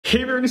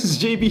Hey everyone, this is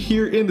JB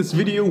here in this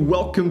video.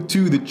 Welcome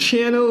to the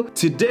channel.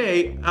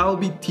 Today, I'll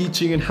be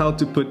teaching you how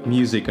to put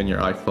music on your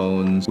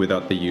iPhones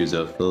without the use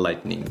of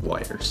lightning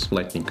wires,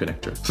 lightning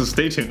connector. So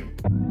stay tuned.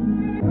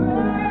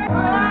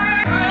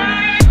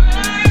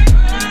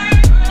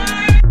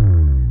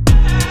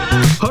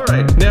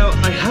 Alright, now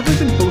I haven't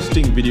been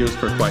posting videos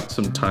for quite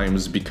some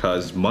times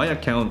because my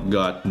account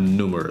got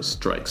numerous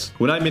strikes.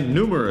 When I mean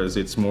numerous,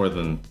 it's more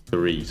than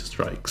 3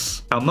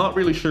 strikes. I'm not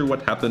really sure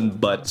what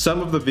happened, but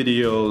some of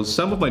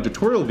my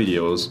tutorial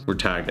videos were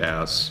tagged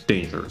as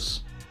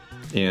dangerous.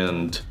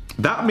 And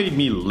that made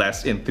me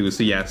less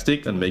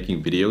enthusiastic on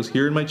making videos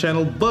here in my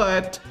channel,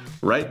 but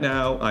right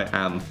now I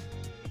am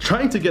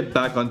trying to get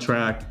back on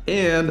track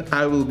and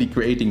I will be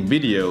creating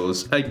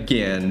videos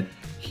again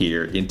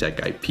here in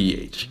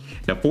TechGuyPH.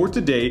 Now for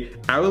today,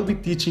 I will be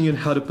teaching you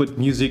how to put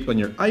music on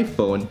your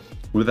iPhone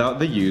without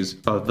the use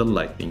of the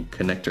lightning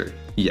connector.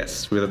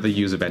 Yes, without the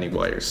use of any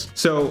wires.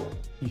 So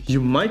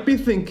you might be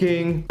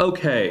thinking,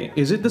 okay,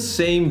 is it the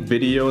same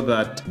video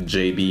that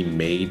JB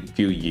made a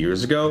few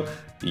years ago?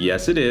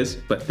 Yes, it is,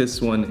 but this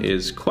one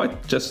is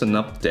quite just an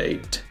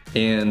update.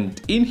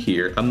 And in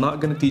here, I'm not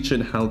gonna teach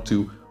you how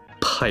to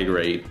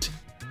pirate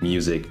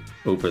music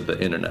over the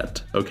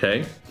internet,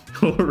 okay?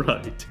 All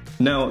right.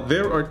 Now,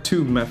 there are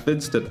 2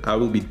 methods that I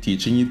will be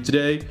teaching you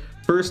today.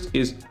 First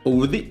is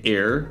over the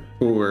air,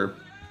 or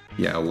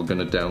yeah, we're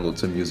gonna download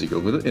some music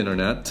over the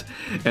internet.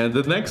 And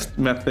the next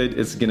method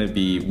is gonna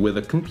be with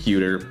a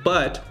computer,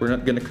 but we're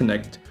not gonna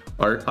connect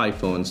our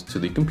iPhones to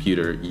the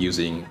computer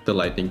using the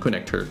lightning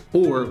connector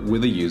or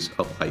with the use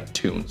of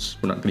iTunes.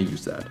 We're not gonna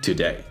use that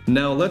today.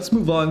 Now, let's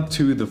move on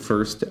to the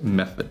first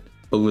method,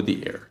 over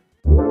the air.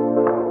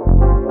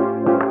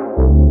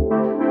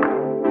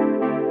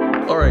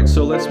 Alright,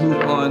 so let's move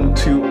on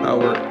to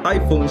our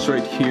iPhones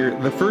right here.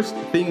 The first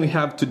thing we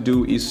have to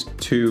do is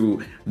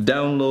to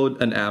download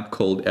an app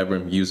called Ever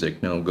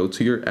Music. Now go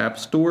to your app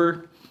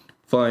store,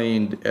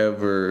 find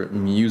Ever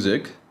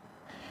Music,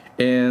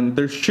 and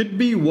there should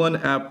be one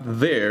app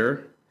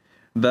there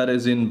that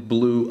is in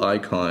blue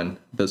icon.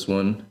 This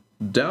one.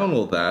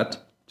 Download that.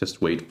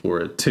 Just wait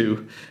for it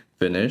to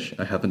finish.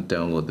 I haven't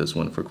downloaded this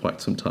one for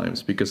quite some time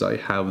because I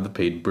have the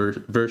paid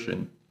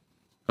version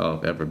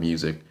of Ever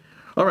Music.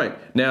 All right,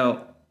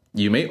 now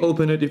you may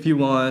open it if you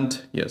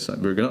want. Yes,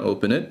 we're gonna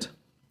open it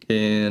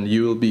and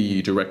you will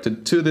be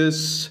directed to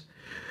this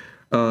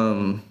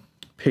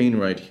pane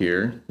right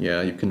here.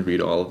 Yeah, you can read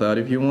all of that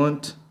if you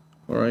want.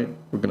 All right,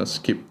 we're gonna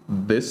skip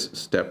this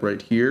step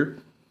right here.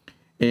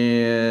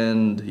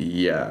 And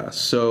yeah,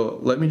 so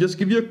let me just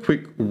give you a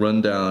quick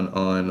rundown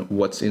on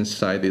what's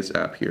inside this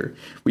app here.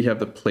 We have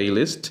the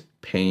playlist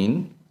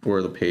pane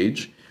for the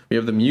page. We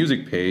have the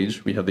music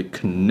page. We have the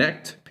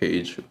connect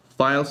page,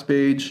 files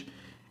page,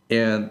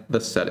 and the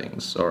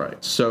settings. All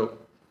right, so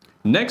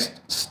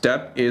next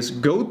step is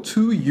go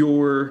to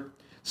your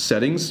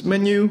settings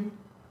menu,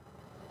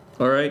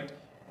 all right,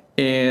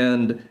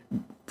 and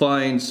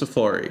find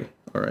Safari.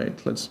 All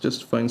right, let's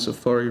just find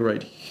Safari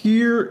right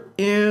here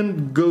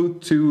and go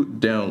to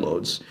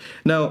downloads.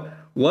 Now,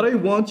 what I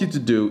want you to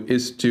do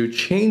is to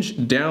change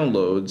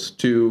downloads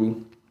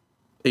to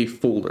a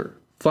folder.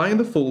 Find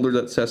the folder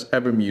that says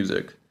Ever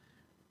Music.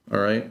 All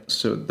right,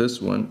 so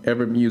this one,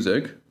 Ever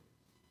Music,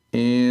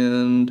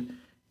 and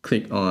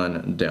click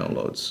on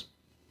downloads.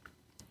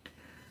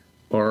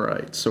 All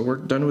right, so we're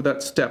done with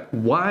that step.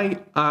 Why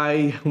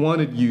I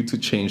wanted you to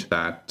change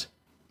that.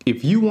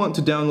 If you want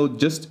to download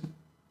just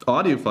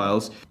audio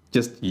files,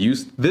 just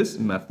use this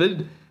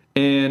method.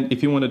 And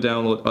if you want to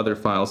download other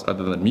files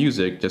other than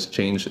music, just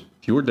change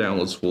your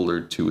downloads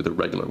folder to the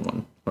regular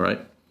one. All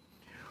right.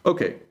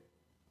 Okay.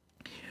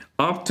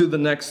 Off to the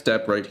next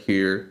step right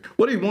here.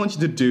 What I want you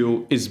to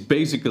do is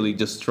basically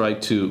just try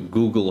to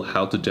Google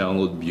how to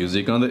download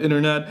music on the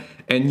internet,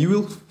 and you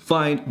will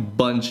find a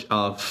bunch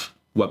of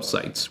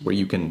websites where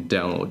you can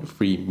download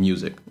free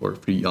music or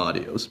free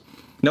audios.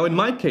 Now in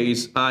my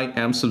case, I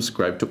am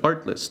subscribed to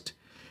Artlist.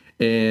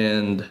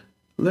 And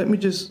let me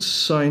just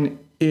sign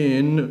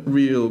in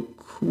real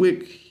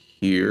quick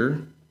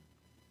here.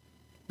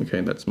 Okay,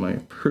 that's my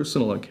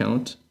personal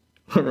account.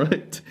 All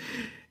right.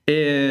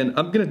 And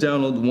I'm gonna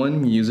download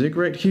one music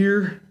right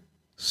here.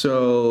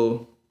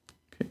 So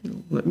okay,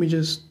 let me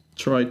just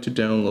try to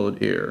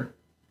download Air.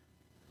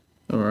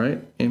 All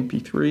right,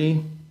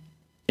 MP3,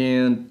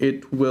 and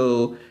it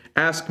will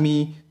ask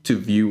me to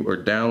view or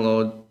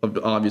download.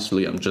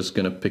 Obviously, I'm just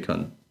gonna pick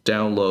on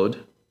download,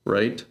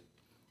 right?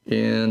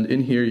 And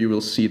in here you will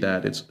see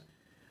that it's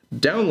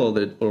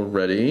downloaded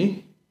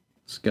already.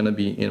 It's gonna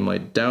be in my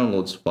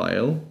downloads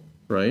file,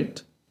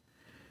 right?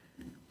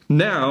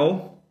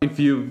 Now, if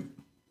you've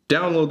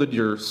downloaded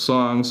your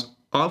songs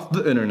off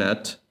the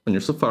internet on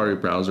your Safari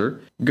browser,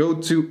 go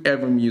to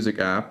Ever Music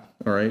app.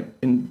 All right,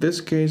 in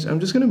this case, I'm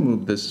just gonna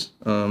move this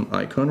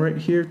icon right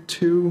here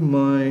to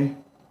my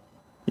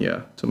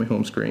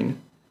home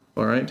screen.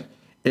 All right,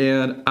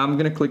 and I'm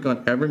gonna click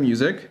on Ever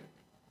Music.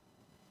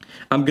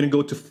 I'm gonna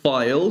go to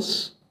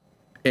files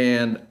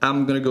and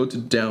I'm gonna go to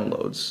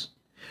downloads.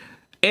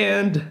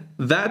 And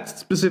that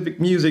specific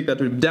music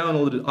that we've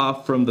downloaded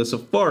off from the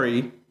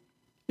Safari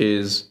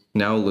is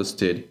now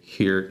listed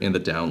here in the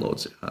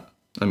downloads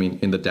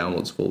in the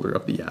downloads folder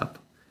of the app.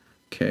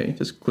 Okay,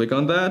 just click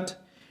on that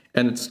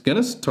and it's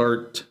gonna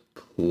start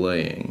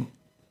playing.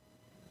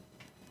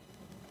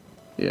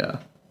 Yeah,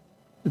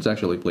 it's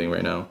actually playing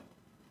right now.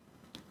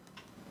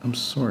 I'm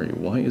sorry,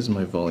 why is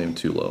my volume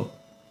too low?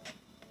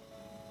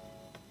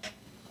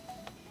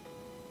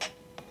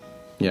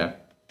 Yeah,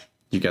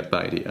 you get the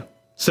idea.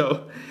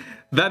 So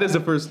that is the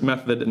first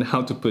method in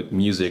how to put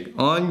music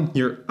on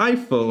your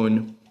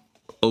iPhone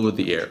over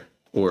the air,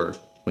 or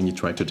when you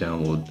try to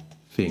download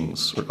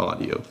things or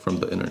audio from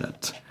the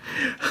internet.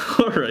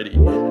 Alrighty.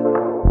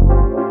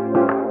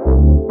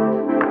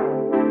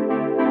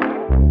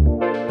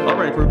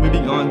 Alright, we're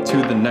moving on to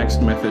the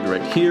next method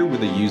right here with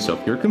the use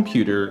of your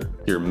computer,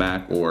 your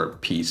Mac or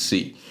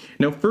PC.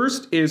 Now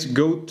first is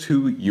go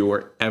to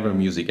your Ever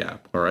Music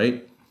app,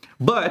 alright?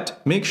 But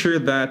make sure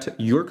that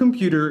your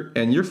computer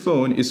and your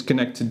phone is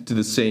connected to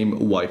the same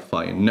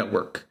Wi-Fi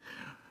network.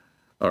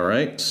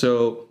 Alright,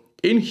 so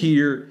in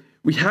here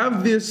we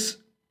have this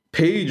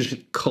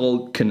page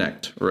called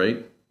Connect,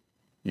 right?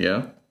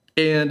 Yeah.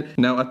 And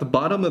now at the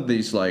bottom of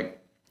this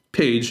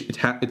page,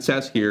 it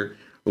says here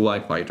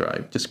Wi-Fi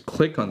drive. Just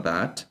click on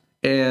that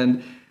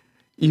and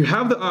you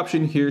have the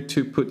option here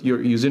to put your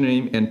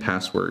username and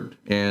password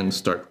and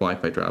start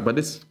Wi-Fi drive. But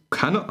it's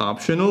kind of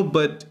optional,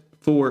 but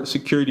for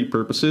security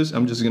purposes,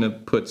 I'm just gonna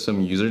put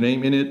some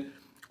username in it,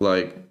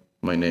 like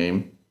my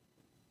name,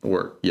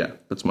 or yeah,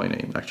 that's my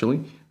name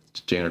actually. It's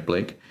Janet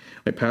Blake.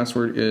 My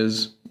password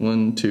is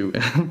 1, 2,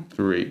 and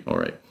 3. All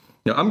right.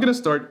 Now I'm gonna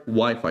start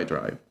Wi-Fi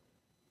drive.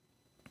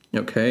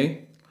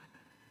 Okay.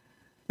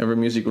 Ever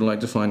Music would like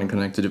to find and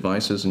connect to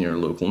devices in your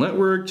local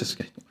network.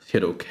 Just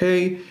hit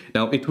OK.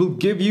 Now it will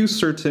give you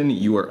certain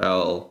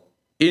URL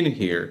in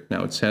here.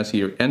 Now it says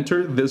here,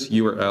 enter this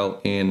URL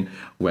in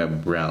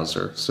web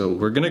browser. So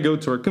we're gonna go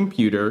to our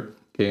computer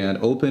and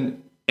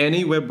open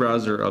any web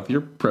browser of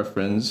your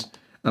preference.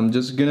 I'm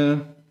just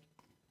gonna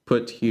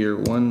put here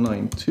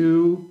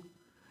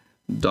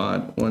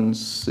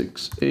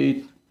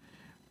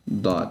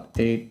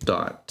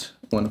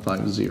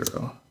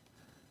 192.168.8.150.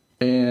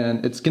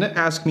 And it's gonna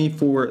ask me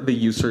for the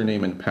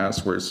username and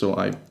password. So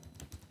I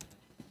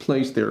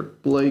place there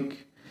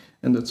Blake,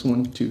 and that's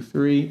 1, 2,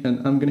 3,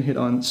 and I'm gonna hit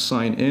on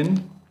sign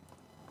in,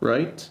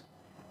 right?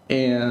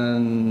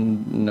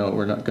 And no,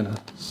 we're not gonna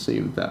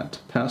save that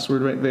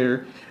password right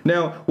there.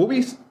 Now, what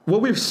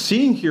we're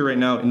seeing here right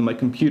now in my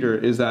computer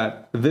is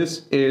that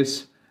this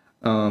is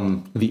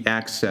the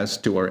access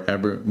to our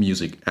Ever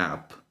Music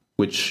app,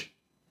 which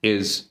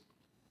is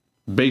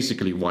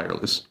basically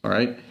wireless, all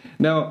right?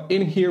 Now,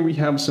 in here we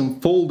have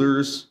some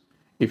folders.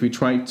 If we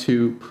try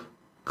to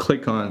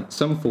click on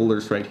some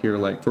folders right here,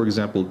 like for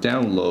example,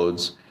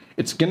 downloads,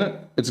 it's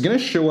gonna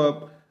show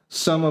up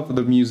some of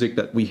the music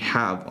that we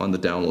have on the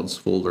downloads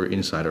folder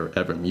inside our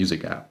Ever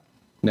Music app.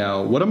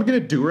 Now, what I'm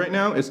gonna do right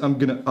now is I'm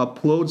gonna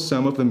upload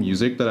some of the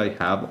music that I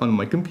have on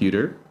my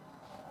computer.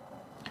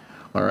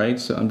 All right,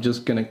 so I'm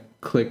just gonna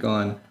click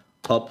on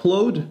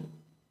upload,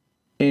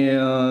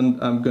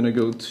 and I'm gonna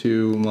go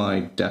to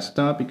my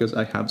desktop because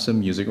I have some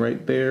music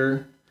right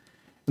there.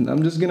 And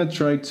I'm just gonna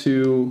try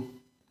to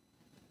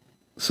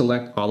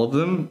select all of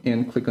them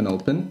and click on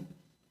open,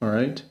 all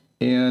right?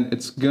 And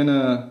it's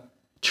gonna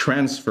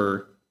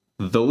transfer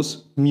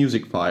those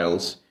music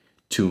files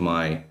to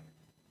my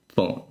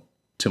phone,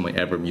 to my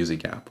Ever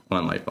Music app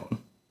on my phone,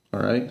 all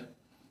right?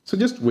 So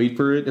just wait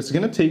for it. It's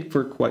gonna take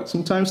for quite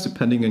some time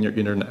depending on your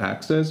internet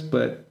access,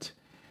 but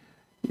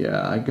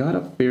yeah, I got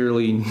a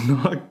fairly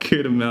not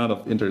good amount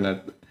of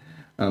internet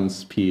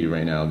speed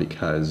right now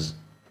because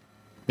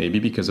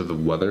of the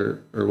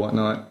weather or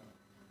whatnot.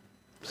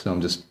 So I'm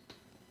just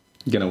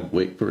gonna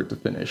wait for it to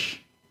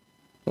finish.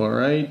 All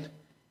right,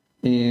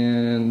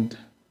 and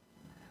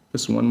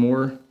just one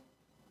more,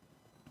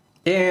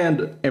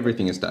 and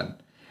everything is done.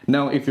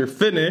 Now, if you're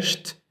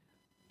finished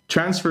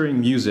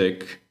transferring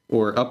music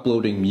or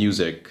uploading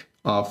music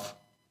off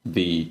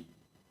the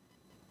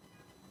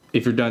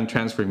if you're done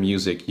transferring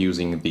music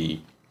using the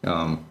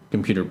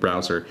computer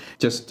browser,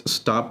 just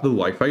stop the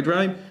Wi-Fi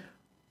drive,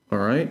 all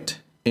right?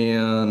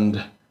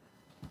 And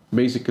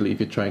basically, if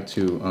you try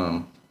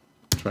to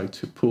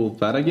pull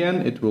that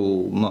again, it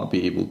will not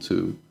be able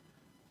to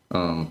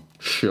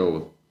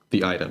show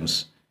the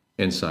items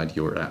inside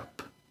your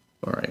app.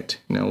 All right,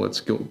 now let's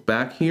go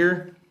back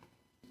here.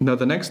 Now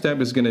the next step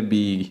is going to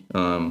be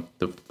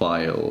the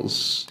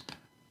files.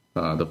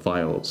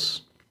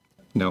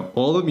 Now,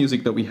 all the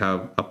music that we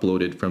have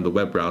uploaded from the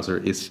web browser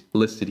is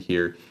listed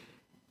here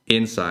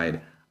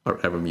inside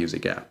our Ever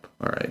Music app.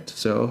 All right,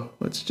 so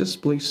let's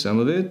just play some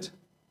of it.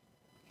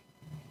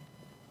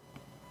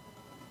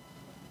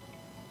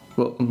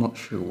 Well, I'm not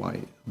sure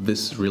why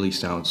this really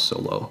sounds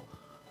so low.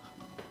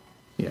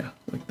 Yeah,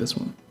 like this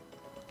one.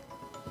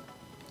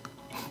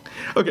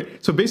 Okay,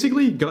 so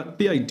basically you got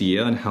the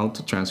idea on how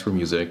to transfer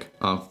music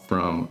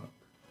from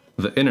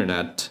the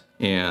internet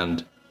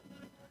and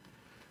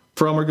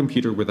from our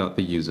computer without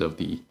the use of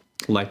the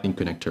Lightning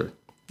connector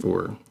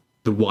or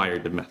the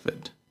wired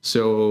method.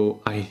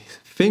 So I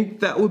think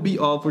that would be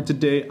all for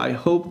today. I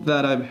hope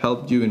that I've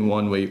helped you in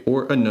one way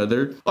or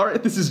another. All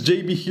right, this is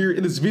JB here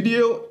in this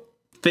video.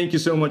 Thank you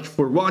so much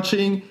for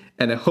watching,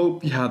 and I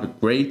hope you have a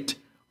great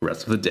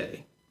rest of the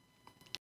day.